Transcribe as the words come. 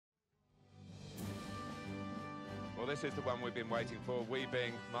this is the one we've been waiting for, we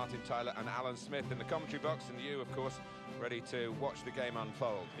being Martin Tyler and Alan Smith in the commentary box, and you, of course, ready to watch the game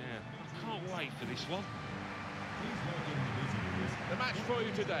unfold. Yeah, I can't wait for this one. The match for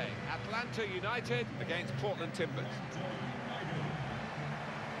you today, Atlanta United against Portland Timbers.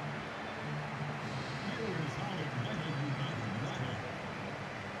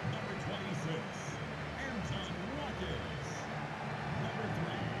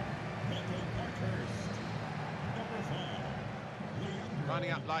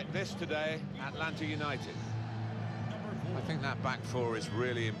 Lining up like this today, Atlanta United. I think that back four is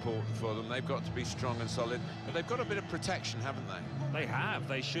really important for them. They've got to be strong and solid, but they've got a bit of protection, haven't they? They have.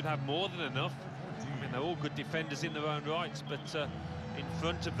 They should have more than enough. I mean, they're all good defenders in their own rights, but in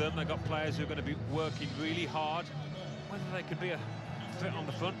front of them, they've got players who are going to be working really hard. Whether they could be a threat on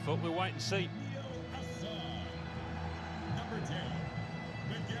the front foot, we'll wait and see.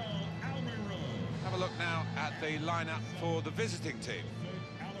 Have a look now at the lineup for the visiting team.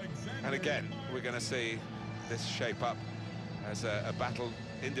 And again, we're going to see this shape up as a battle,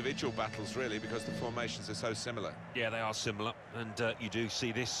 individual battles really, because the formations are so similar. Yeah, they are similar, and you do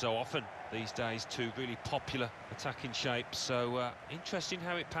see this so often these days, two really popular attacking shapes, so interesting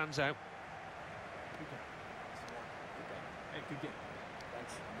how it pans out. Good game. Hey, good game.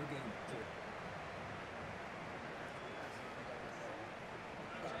 Thanks. Good game, too.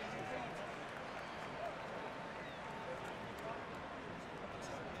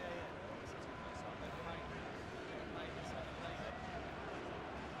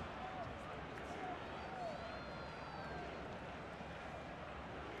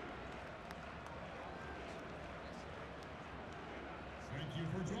 Thank you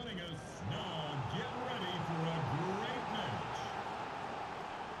for joining us. Now get ready for a great match.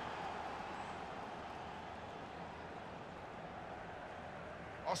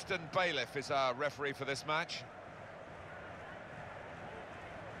 Austin Bailiff is our referee for this match.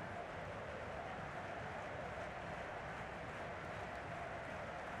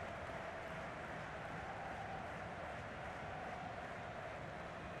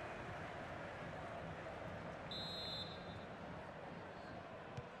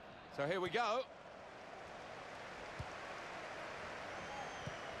 So here we go.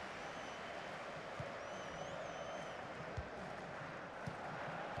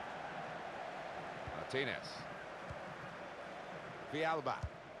 Martinez. Villalba.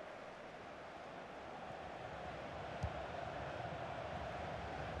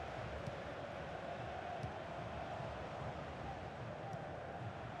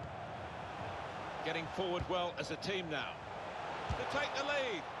 Getting forward well as a team now. To take the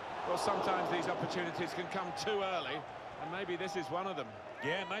lead. Well, sometimes these opportunities can come too early, and maybe this is one of them.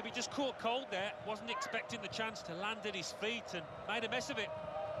 Yeah, maybe just caught cold there, wasn't expecting the chance to land at his feet and made a mess of it.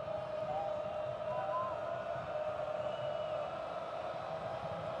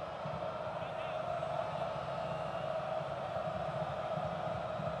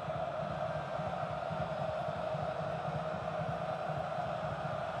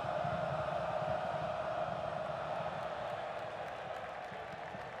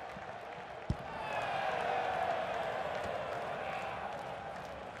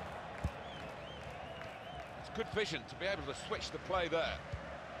 Good vision to be able to switch the play there.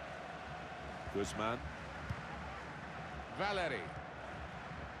 Griezmann. Valeri.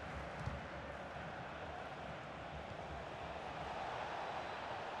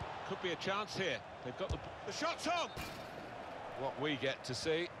 Could be a chance here. They've got the shot's on! What we get to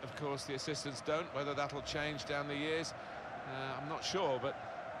see, of course, the assistants don't. Whether that'll change down the years, I'm not sure, but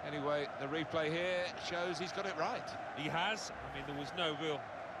anyway, the replay here shows he's got it right. He has. I mean, there was no real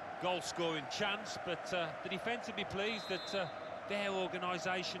goal-scoring chance, but the defence would be pleased that their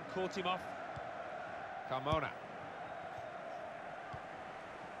organisation caught him off. Carmona.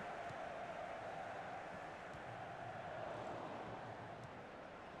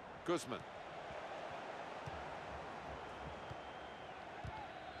 Guzman.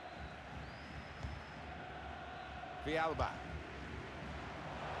 Villalba.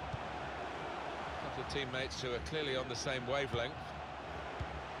 A couple of teammates who are clearly on the same wavelength.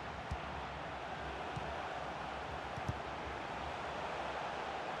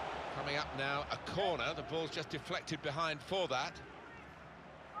 Coming up now, a corner. The ball's just deflected behind for that.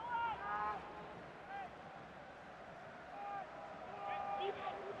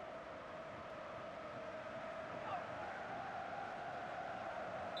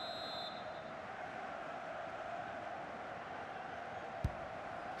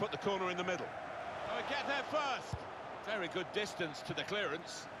 Put the corner in the middle. Oh, get there first. Very good distance to the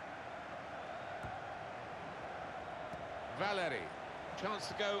clearance. Valeri. Chance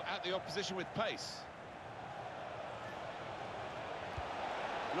to go at the opposition with pace.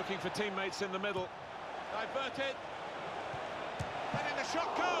 Looking for teammates in the middle. Diverted. Letting the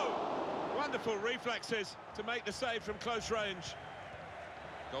shot go. Wonderful reflexes to make the save from close range.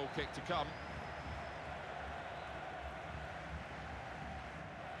 Goal kick to come.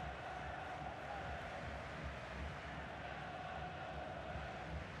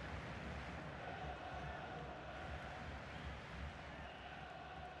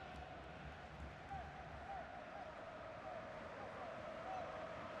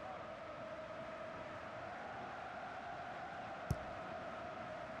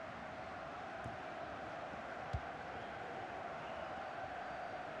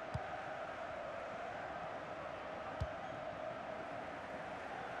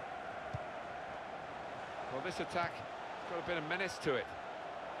 Well, this attack has got a bit of menace to it.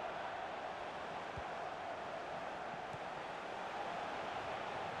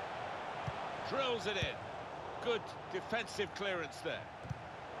 Drills it in. Good defensive clearance there.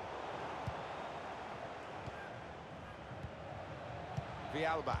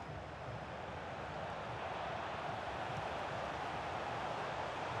 Villalba.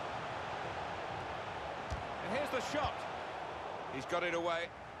 And here's the shot. He's got it away.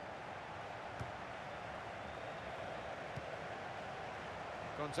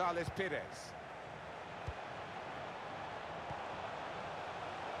 González Pires.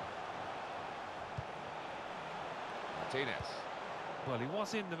 Martinez. Well, he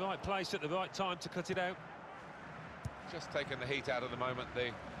was in the right place at the right time to cut it out. Just taking the heat out of the moment. The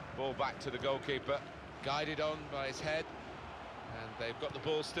ball back to the goalkeeper. Guided on by his head. And they've got the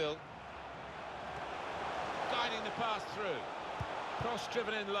ball still. Guiding the pass through. Cross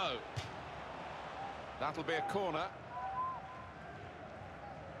driven in low. That'll be a corner.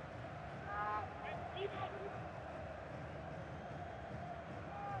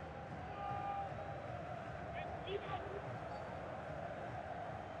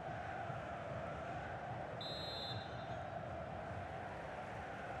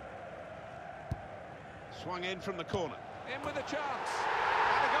 Swung in from the corner. In with a chance.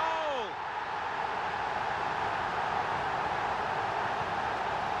 And a goal!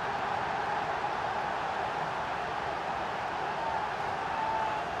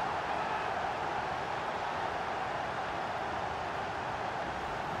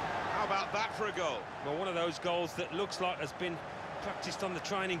 How about that for a goal? Well, one of those goals that looks like has been practiced on the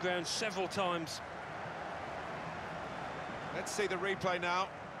training ground several times. Let's see the replay now.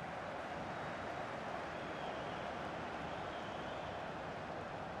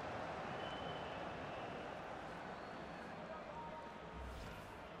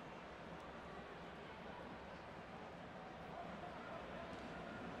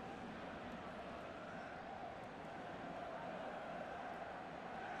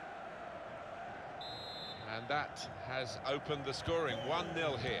 And that has opened the scoring.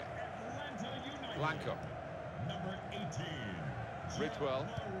 1-0 here. Blanco. Number 18. Ridgewell.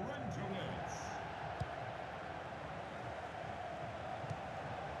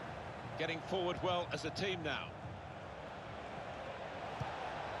 Getting forward well as a team now.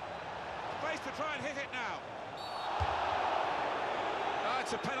 Space to try and hit it now. Oh,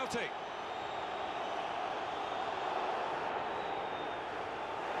 it's a penalty.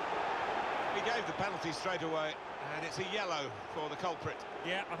 He gave the penalty straight away, and it's a yellow for the culprit.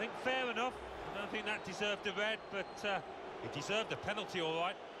 Yeah, I think fair enough. I don't think that deserved a red, but it deserved a penalty, all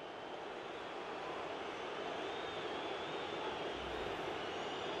right.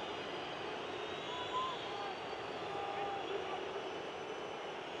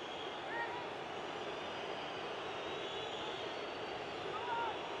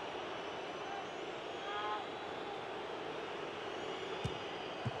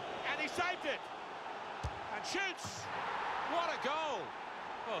 And he saved it! And shoots! What a goal!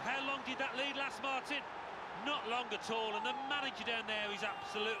 Well, how long did that lead last, Martin? Not long at all, and the manager down there is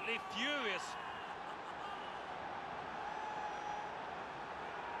absolutely furious.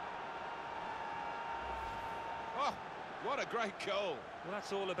 Oh, what a great goal! Well,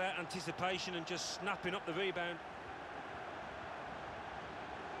 that's all about anticipation and just snapping up the rebound.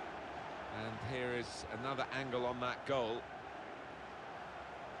 And here is another angle on that goal.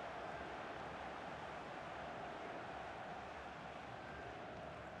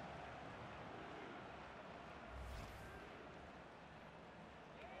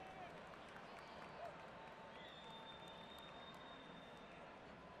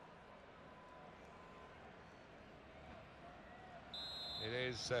 It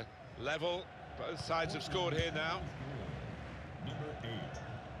is level. Both sides have scored here now. Number 8,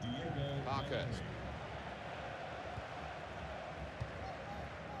 Diego Parker.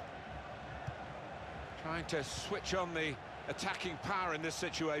 Trying to switch on the attacking power in this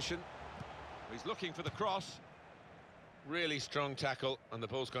situation. He's looking for the cross. Really strong tackle, and the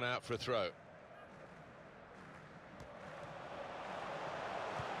ball's gone out for a throw.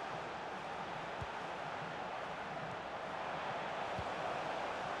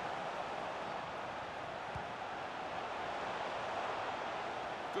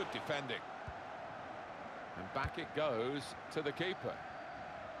 Good defending. And back it goes to the keeper.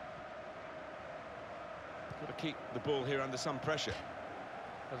 Got to keep the ball here under some pressure.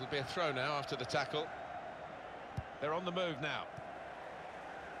 It'll be a throw now after the tackle. They're on the move now.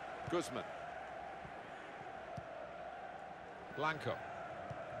 Griezmann. Blanco.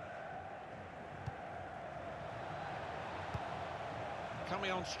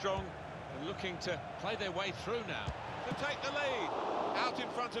 Coming on strong and looking to play their way through now. To take the lead. Out in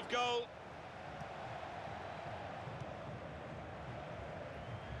front of goal.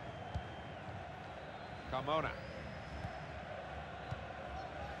 Carmona.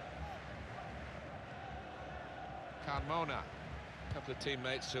 Carmona. A couple of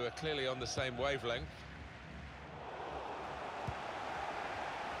teammates who are clearly on the same wavelength.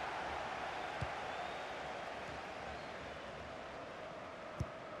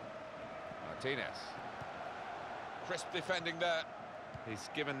 Martinez. Crisp defending there. He's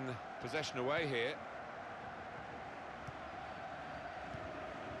given possession away here.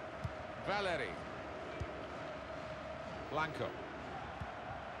 Valeri. Blanco.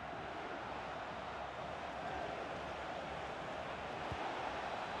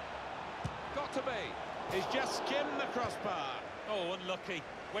 Got to be. He's just skimmed the crossbar. Oh, unlucky.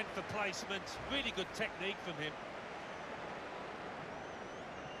 Went for placement. Really good technique from him.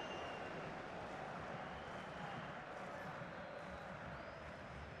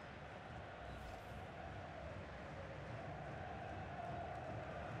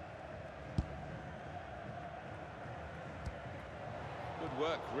 Good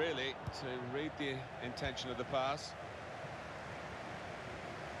work, really, to read the intention of the pass.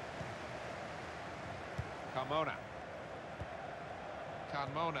 Carmona.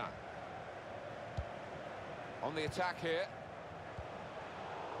 Carmona. On the attack here.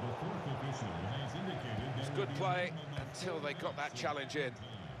 The fourth official has indicated It's there good will be play minimum of until they 4 got that minutes challenge of in. time.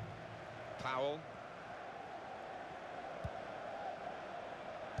 Powell.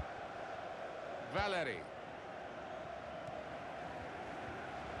 Valeri.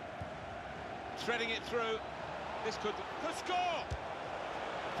 Threading it through. This could score!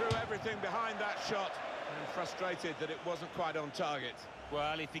 Threw everything behind that shot and frustrated that it wasn't quite on target.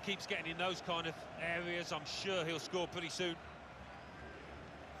 Well, if he keeps getting in those kind of areas, I'm sure he'll score pretty soon.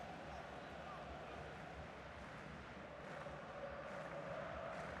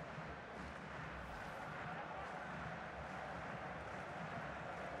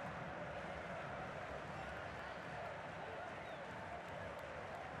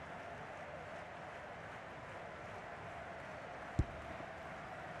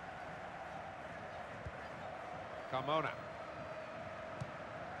 Carmona.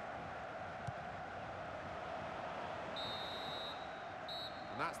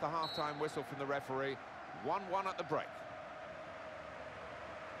 And that's the half-time whistle from the referee. 1-1 at the break.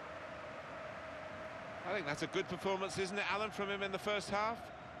 I think that's a good performance, isn't it, Alan, from him in the first half?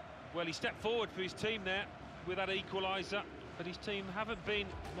 Well, he stepped forward for his team there with that equaliser, but his team haven't been,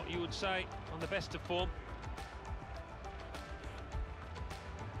 what you would say, on the best of form.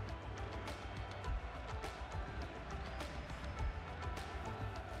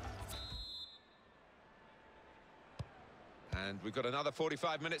 And we've got another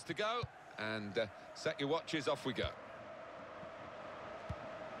 45 minutes to go, and set your watches, off we go.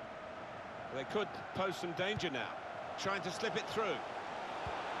 They could pose some danger now, trying to slip it through.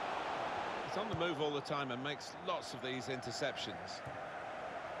 He's on the move all the time and makes lots of these interceptions.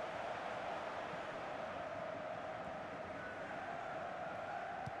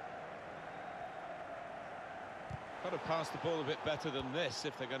 Got to pass the ball a bit better than this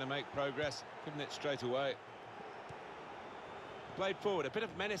if they're going to make progress, giving it straight away. Played forward, a bit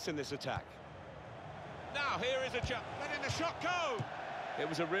of menace in this attack. Now here is a chance, letting the shot go! It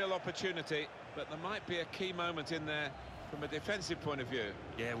was a real opportunity, but there might be a key moment in there from a defensive point of view.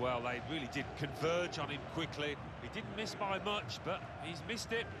 Yeah, well, they really did converge on him quickly. He didn't miss by much, but he's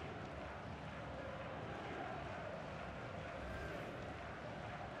missed it.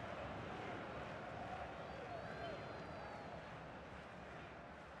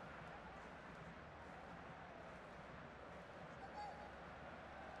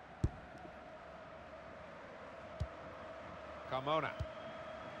 Carmona.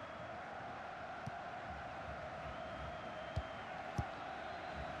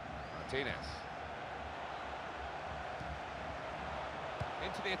 Martinez.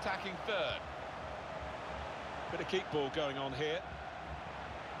 into the attacking third. Bit of keep ball going on here.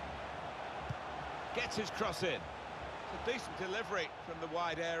 Gets his cross in. It's a decent delivery from the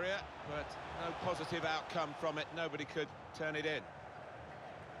wide area, but no positive outcome from it. Nobody could turn it in.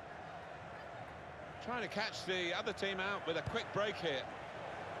 Trying to catch the other team out with a quick break here.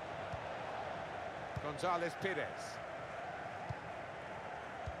 González Pires.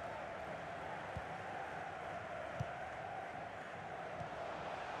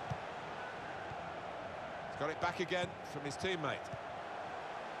 He's got it back again from his teammate.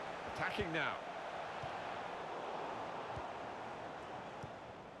 Attacking now.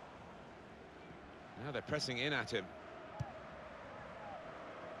 Now they're pressing in at him.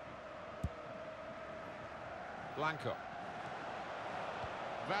 Blanco.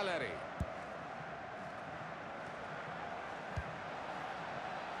 Valeri.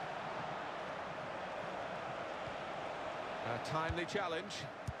 A timely challenge.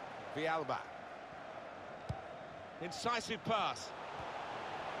 Villalba. Incisive pass.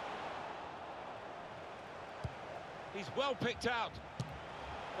 He's well picked out.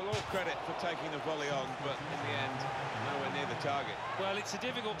 Well, all credit for taking the volley on, but in the end, nowhere near the target. Well, it's a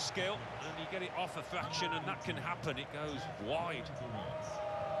difficult skill, and you get it off a fraction, and that can happen. It goes wide.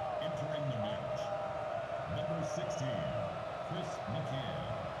 Entering the match, number 16, Chris McCann.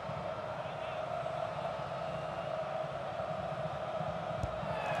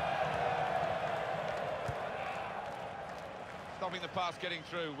 Stopping the pass getting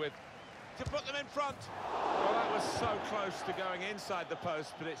through with to put them in front. Well, that was so close to going inside the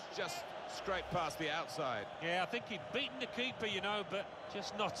post, but it's just straight past the outside. Yeah, I think he'd beaten the keeper, you know, but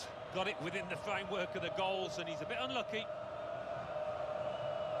just not got it within the framework of the goals, and he's a bit unlucky.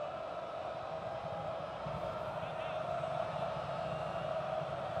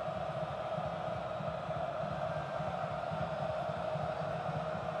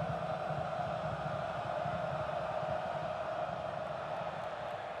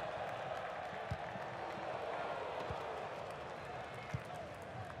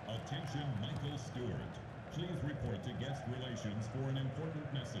 Attention, Michael Stewart. Please report to guest relations for an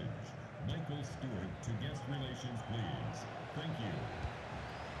important message. Michael Stewart to guest relations, please. Thank you.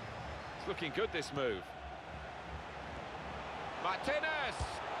 It's looking good, this move. Martinez!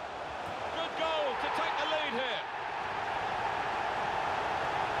 Good goal to take the lead here.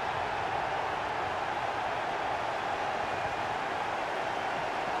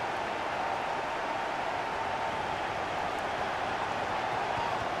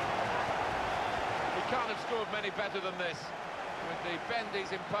 Can't have scored many better than this, with the bend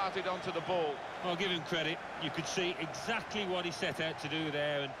he's imparted onto the ball. Well, give him credit. You could see exactly what he set out to do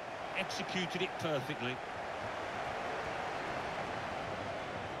there and executed it perfectly.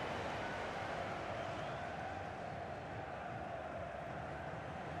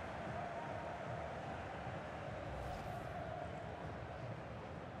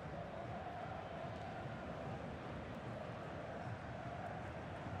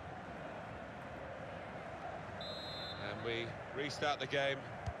 And we restart the game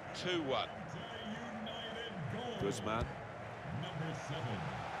 2-1. Griezmann. Number 7.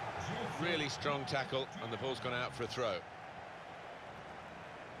 Really strong tackle, and the ball's gone out for a throw.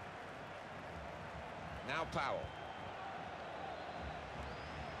 Now Powell.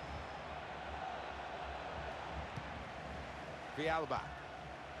 Villalba.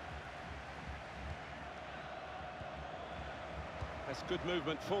 That's good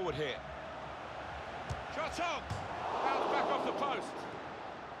movement forward here. Shot on! Bounce back off the post.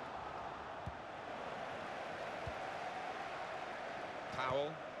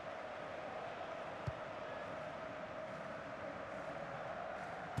 Powell.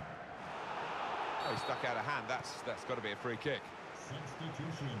 Oh, he stuck out a hand. That's got to be a free kick.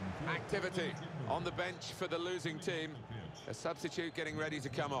 Activity on the bench for the losing team. A substitute getting ready to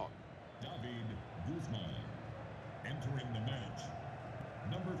come on. David Guzman. Entering the match,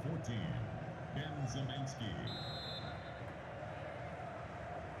 number 14, Ben Zemansky.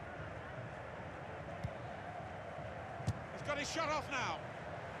 He's got his shot off now.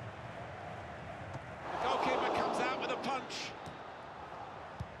 The goalkeeper comes out with a punch.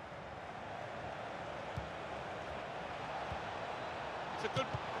 It's a good...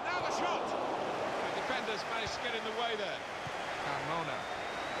 Now the shot! The defenders managed to get in the way there. Carmona.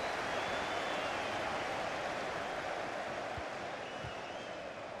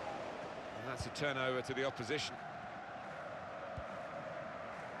 And that's a turnover to the opposition.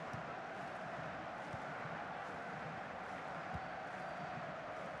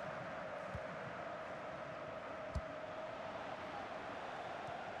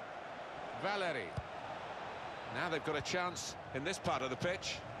 Valeri. Now they've got a chance in this part of the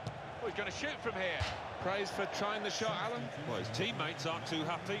pitch. Oh, he's going to shoot from here. Praise for trying the shot, Alan. Well, his teammates aren't too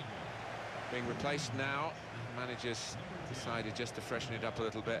happy. Being replaced now. Managers decided just to freshen it up a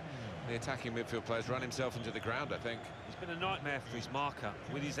little bit. The attacking midfield player's run himself into the ground, I think. It's been a nightmare for his marker,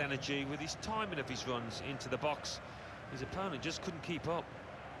 with his energy, with his timing of his runs into the box. His opponent just couldn't keep up.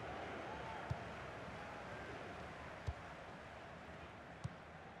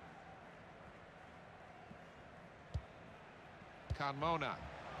 Carmona.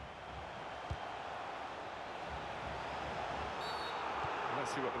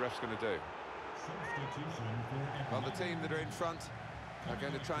 Let's see what the ref's going to do. Well, the team that are in front are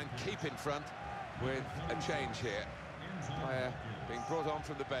going to try and keep in front with a change here. Player being brought on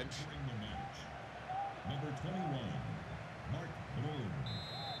from the bench. Number 21, Mark Bloom.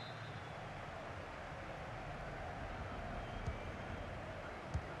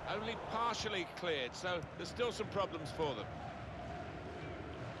 Only partially cleared, so there's still some problems for them.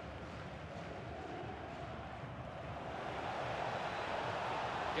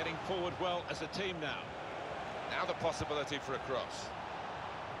 Getting forward well as a team now. Now the possibility for a cross.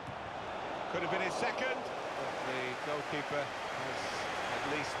 Could have been his second, but the goalkeeper has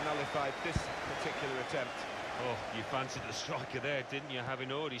at least nullified this particular attempt. Oh, you fancied the striker there, didn't you?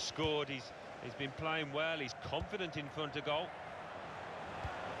 Having already scored, he's been playing well, he's confident in front of goal.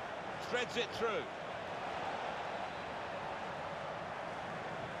 Threads it through.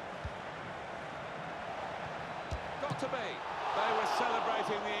 Got to be. They were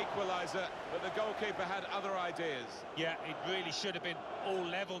celebrating the equaliser, but the goalkeeper had other ideas. Yeah, it really should have been all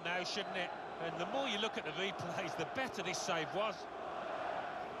level now, shouldn't it? And the more you look at the replays, the better this save was.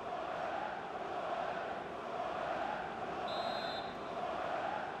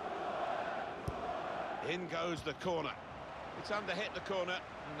 In goes the corner. It's under-hit the corner,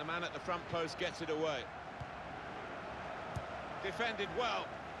 and the man at the front post gets it away. Defended well.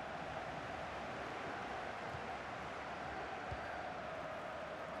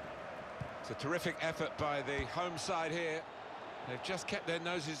 It's a terrific effort by the home side here. They've just kept their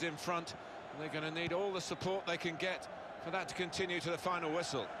noses in front, and they're going to need all the support they can get for that to continue to the final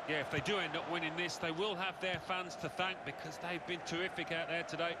whistle. Yeah, if they do end up winning this, they will have their fans to thank, because they've been terrific out there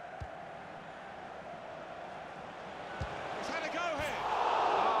today. He's had a go here.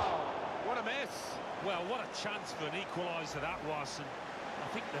 Oh, what a miss. Well, what a chance for an equaliser that was, and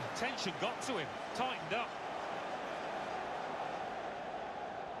I think the tension got to him, tightened up.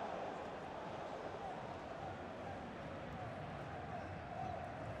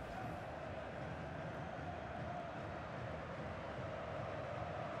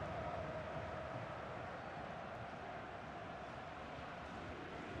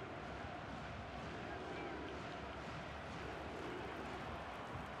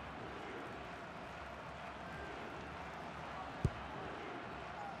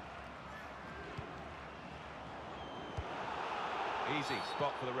 Easy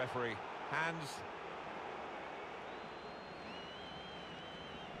spot for the referee. Hands.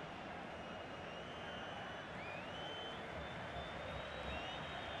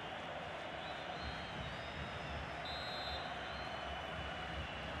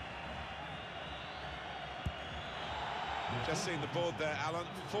 Just seen the board there, Alan.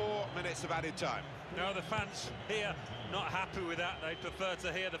 4 minutes of added time. No, the fans here not happy with that. They prefer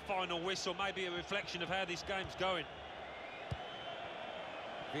to hear the final whistle, maybe a reflection of how this game's going.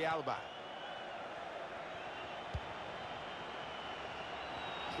 Villalba.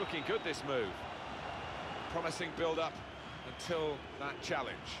 It's looking good, this move. Promising build-up until that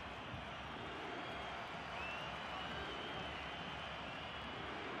challenge.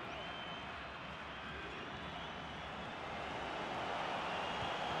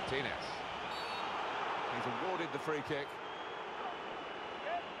 Martinez. He's awarded the free kick.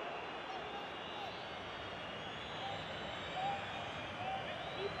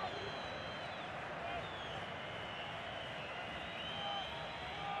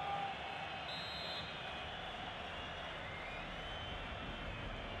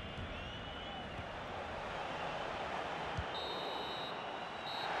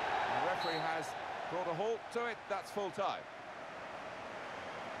 Has brought a halt to it. That's full time.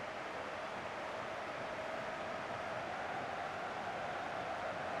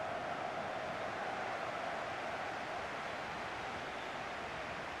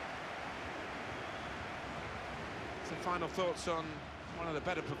 Some final thoughts on one of the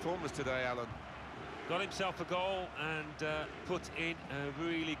better performers today, Alan. Got himself a goal and put in a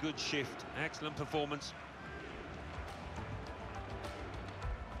really good shift. Excellent performance.